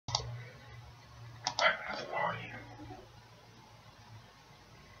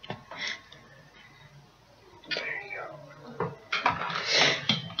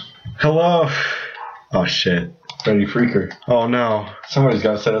Hello. Oh shit. Freddy Freaker. Oh no. Somebody's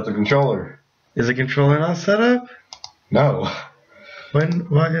got to set up the controller. Is the controller not set up? No. When?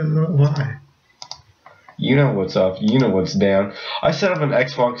 Why? You know what's up. You know what's down. I set up an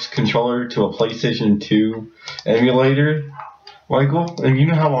Xbox controller to a PlayStation 2 emulator, Michael, and you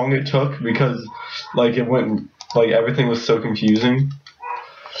know how long it took? Because, like, it went, like, everything was so confusing.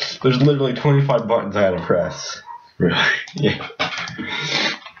 There's literally 25 buttons I had to press. Really? Yeah.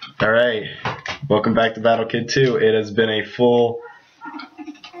 Alright. Welcome back to Battle Kid 2. It has been a full,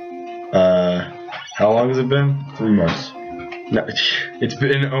 how long has it been? 3 months. No, it's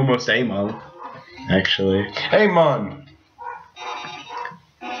been almost a month, actually. Hey, man!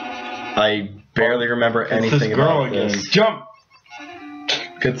 I barely remember anything girl about again. this. Jump!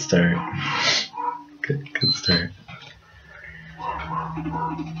 Good start. Good start.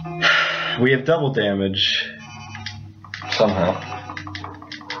 We have double damage. Somehow.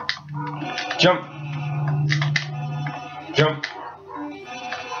 Jump! Jump!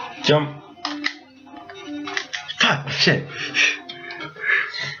 Jump! Fuck! Shit!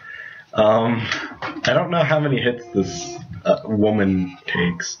 I don't know how many hits this woman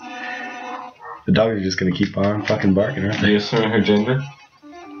takes. The dogs are just gonna keep on fucking barking, aren't Do they? you assume her gender?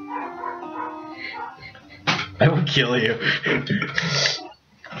 I will kill you.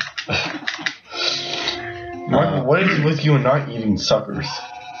 Michael, what is with you and not eating suckers?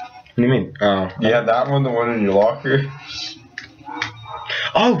 What do you mean? Oh. Yeah, that one, the one in your locker.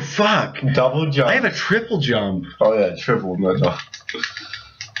 Oh, fuck! Double jump. I have a triple jump. Oh yeah, triple, no double.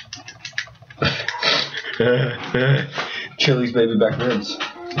 Chili's baby back ribs.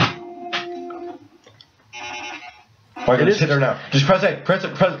 Michael, just hit her now. Just press it. Press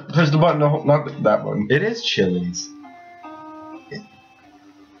the button. No, not that one. It is Chili's.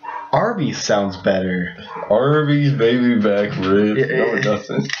 Arby's sounds better. Arby's baby back ribs. No, it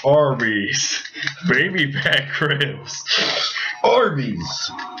doesn't. Arby's baby back ribs.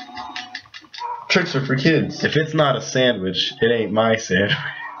 Arby's. Tricks are for kids. If it's not a sandwich, it ain't my sandwich.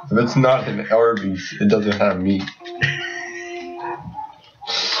 If it's not an Arby's, it doesn't have meat.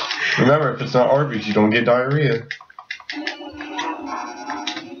 Remember, if it's not Arby's, you don't get diarrhea.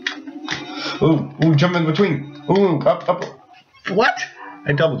 Ooh, jump in between. Ooh, up. What?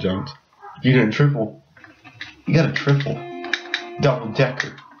 I double jumped. You didn't triple. You got a triple. Double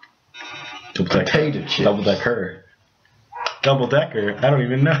decker. Potato chips. Double decker. Double decker? I don't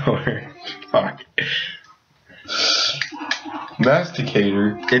even know her. Fuck.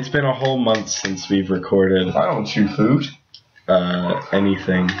 Masticator. It's been a whole month since we've recorded I don't chew food.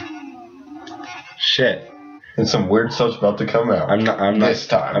 anything. Shit. And some weird stuff's about to come out. I'm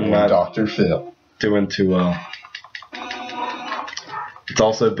not Dr. Phil. doing too well. It's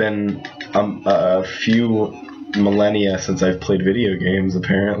also been a few millennia since I've played video games,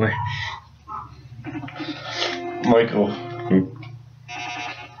 apparently. Michael,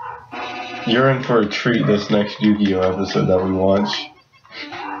 you're in for a treat this next Yu-Gi-Oh episode that we watch.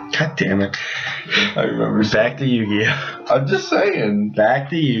 God damn it. I remember. Back to Yu-Gi-Oh. I'm just saying. Back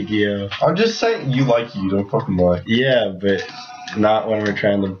to Yu-Gi-Oh. I'm just saying. You like you, don't fucking lie. Yeah, but not when we're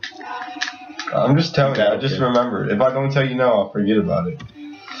trying to... I'm just telling you. I just remembered. If I don't tell you now, I'll forget about it.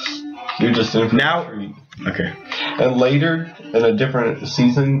 You're just in for a treat. Okay. And later, in a different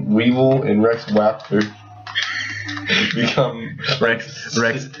season, Weevil and Rex Wapter become... Wham.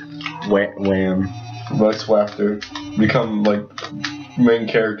 Rex Wapter become, like, main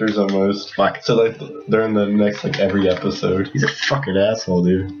characters almost. Fuck. So, like, they're in the next, like, every episode. He's a fucking asshole,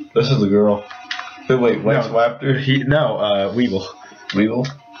 dude. This is the girl. Wait, Rex Wapter? Weevil. Weevil?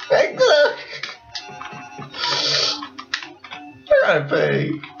 Hey, look! I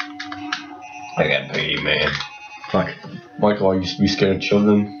gotta pay, man. Fuck. Michael, I used to be scared of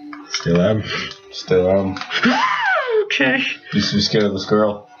children. Still am. Still am. Okay. Used to be scared of this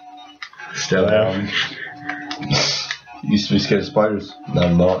girl. Still am. Used to be scared of spiders. No,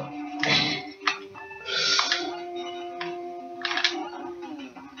 I'm not.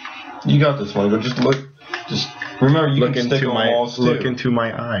 You got this, Michael. Just look. Just remember, you can stick on walls too. Look into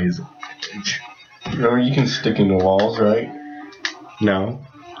my eyes. Remember, you can stick into walls, right? No,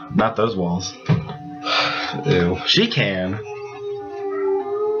 not those walls. Ew. She can.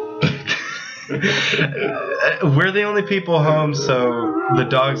 We're the only people home, so the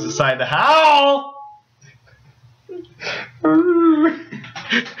dogs decide to howl.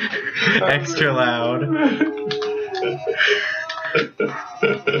 Extra loud.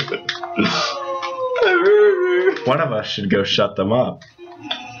 One of us should go shut them up.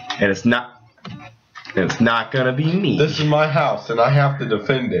 And it's not... It's not gonna be me. This is my house, and I have to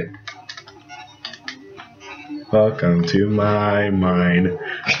defend it. Welcome to my mine.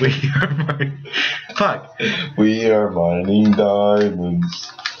 We are mine. Fuck. We are mining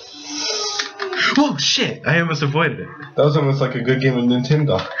diamonds. Whoa, shit! I almost avoided it. That was almost like a good game of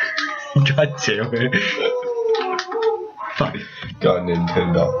Nintendo. God damn it. Fuck. God,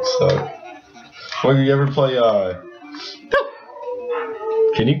 Nintendo suck. Well, you ever play,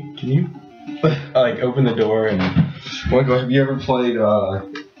 Can you, like, open the door and... Michael, have you ever played,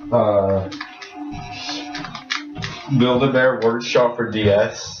 Build-A-Bear Workshop for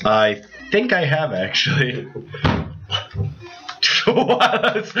DS? I think I have, actually.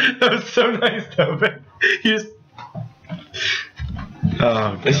 Wow, that was so nice to open. You just...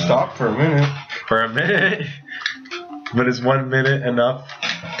 Oh, It stopped for a minute. for a minute. But is 1 minute enough?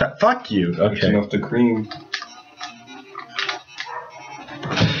 Fuck you. It's Okay. enough to cream.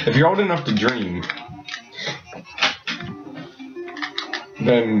 If you're old enough to dream,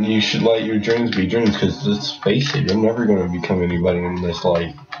 then you should let your dreams be dreams, because let's face it, you're never going to become anybody in this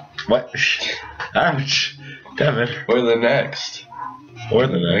life. What? Ouch. Devin. Or the next. Or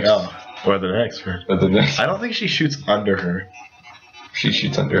the next. Oh, or the next one. Or the next. I don't think she shoots under her. She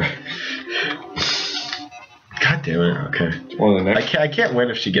shoots under. God damn it. Okay. Or the next. I can't win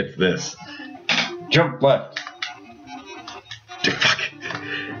if she gets this. Jump left. Dude, fuck.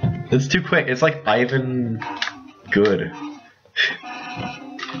 It's too quick. It's like Ivan good.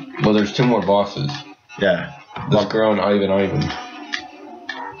 Well, there's 2 more bosses. Yeah. Walk around Ivan.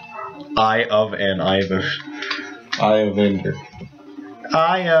 Eye of an Ivan. Eye of Ender.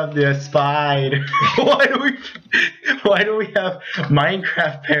 I am the spider. Why do we have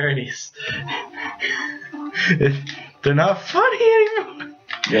Minecraft parodies? They're not funny anymore.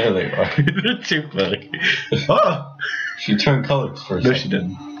 Yeah, they are. They're too funny. Oh! She turned colors for a No, second. she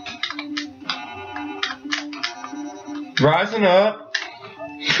didn't. Rising up.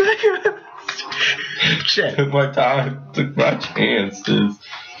 Shit. Took my time. Took my chances.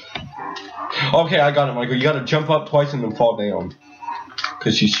 Okay, I got it, Michael. You gotta jump up twice and then fall down.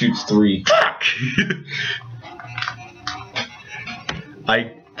 Because she shoots 3. Fuck!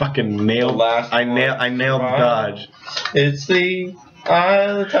 I fucking nailed. I nailed the dodge. It's the eye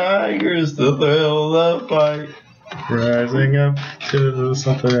of the tiger, is the thrill of the fight. Rising up to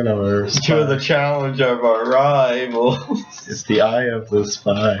something or To the challenge of our rivals. It's the eye of the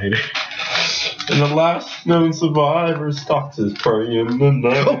spider. And the last known survivor stalks his prey in the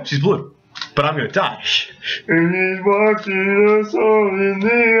night. Oh, she's blue. But I'm gonna die. And he's watching us all in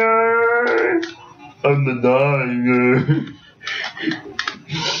the eye. I'm the tiger.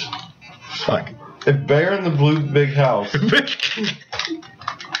 Fuck. A bear in the blue big house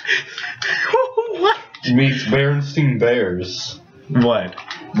What? meets Berenstein Bears. What?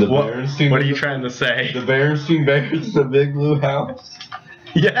 What are you the trying to say? Berenstein Bears in the big blue house.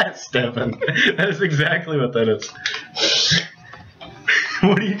 Yes, Stefan. That is exactly what that is.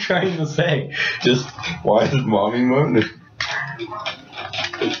 What are you trying to say? Just, why is mommy moaning?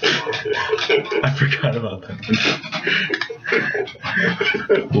 I forgot about that.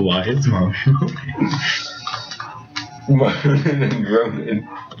 Why is mommy moaning? Moaning and groaning.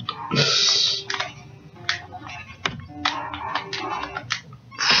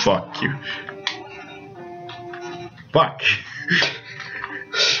 Fuck you. Fuck.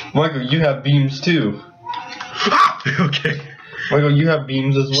 Michael, you have beams too. Okay. Michael, you have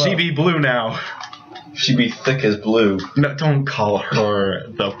beams as well. She be blue now. She be thick as blue. No, don't call her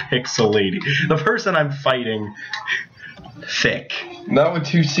the pixel lady. The person I'm fighting, thick. Not with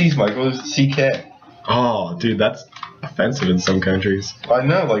 2 C's, Michael. It's CK. Oh, dude, that's offensive in some countries. I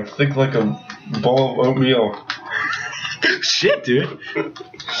know, like thick like a bowl of oatmeal. Shit, dude.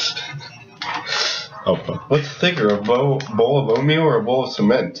 Oh, fuck. What's thicker, a bowl of oatmeal or a bowl of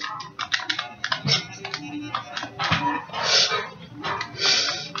cement?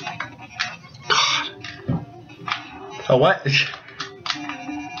 Oh, what?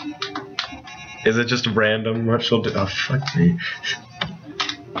 Is it just random what she'll do? Oh, fuck me.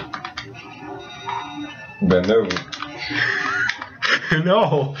 Bend over.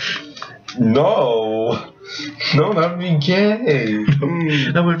 No. No. No, that would be gay.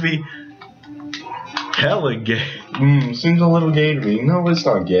 That would be hella gay. Seems a little gay to me. No, it's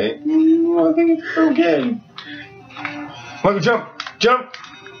not gay. I think it's so gay. Michael, jump! Jump!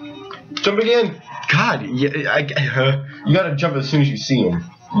 Jump again! God, yeah, You gotta jump as soon as you see them.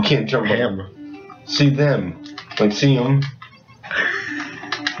 You can't jump him. See them. Like, see them.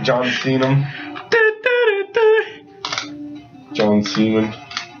 John seen them. John Seaman.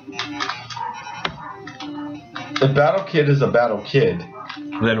 A battle kid is a battle kid.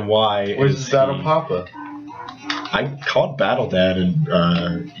 then why Where's is Battle he... Papa? I called Battle Dad and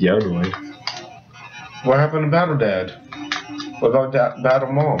Yodoid. What happened to Battle Dad? What about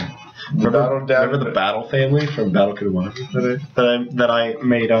Battle Mom? Remember the Battle family from Battle Kid 1 that I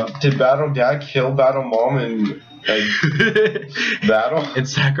made up? Did Battle Dad kill Battle Mom and Battle? And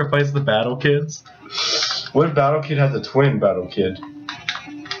sacrifice the Battle Kids? What if Battle Kid has a twin Battle Kid?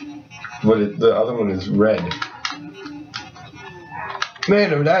 But the other one is red.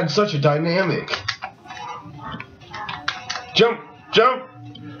 Man, that's such a dynamic. Jump, jump,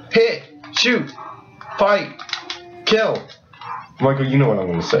 hit, shoot, fight, kill. Michael, you know what I'm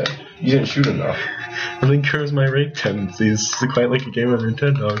going to say. You didn't shoot enough. Nothing curves my rape tendencies. It's quite like a game of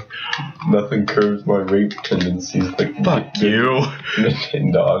Nintendo. Nothing curves my rape tendencies like Fuck you.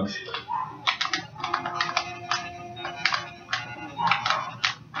 Nintendogs.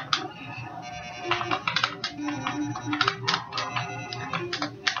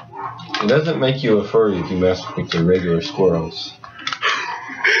 It doesn't make you a furry if you mess with the regular squirrels.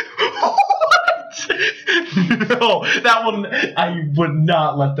 No, that one, I would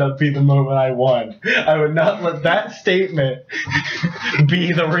not let that be the moment I won. I would not let that statement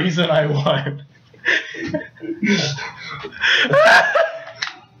be the reason I won.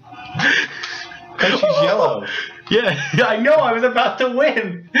 Because she's yellow. Yeah, I know, I was about to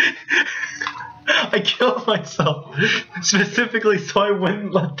win. I killed myself specifically so I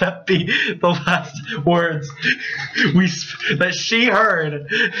wouldn't let that be the last words that she heard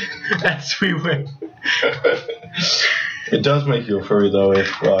as we went. It does make you a furry though if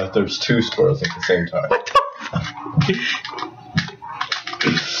there's two squirrels at the same time. What the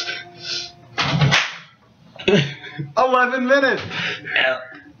fuck? 11 minutes.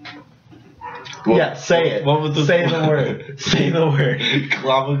 What, yeah, say it. What was the say the word. Say the word.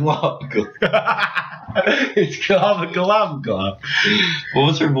 Globba globba. It's globba globba glob. What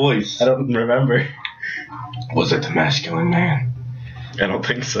was her voice? I don't remember. Was it the masculine man? I don't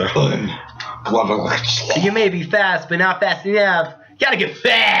think so. Globba. You may be fast, but not fast enough. You gotta get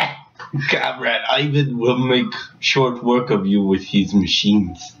fast. Comrade Ivan will make short work of you with his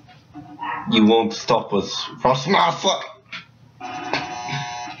machines. You won't stop us, Frostmaster.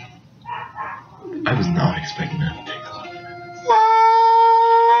 I was not expecting that to take off.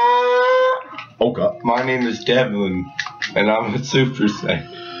 Oh god. My name is Devlin, and I'm a Super Saiyan.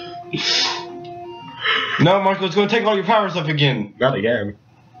 No, Michael, it's gonna take all your powers up again. Not again.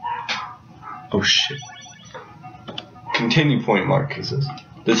 Oh shit. Continue point, Marcus.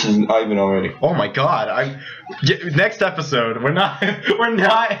 This is Ivan already. Oh my god. Next episode, we're not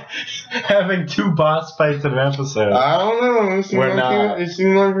having two boss fights in an episode. I don't know. It We're not. It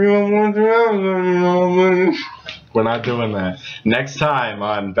seems like we don't want to have them. We're not doing that. Next time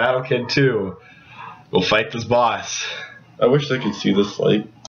on Battle Kid 2, we'll fight this boss. I wish they could see this light.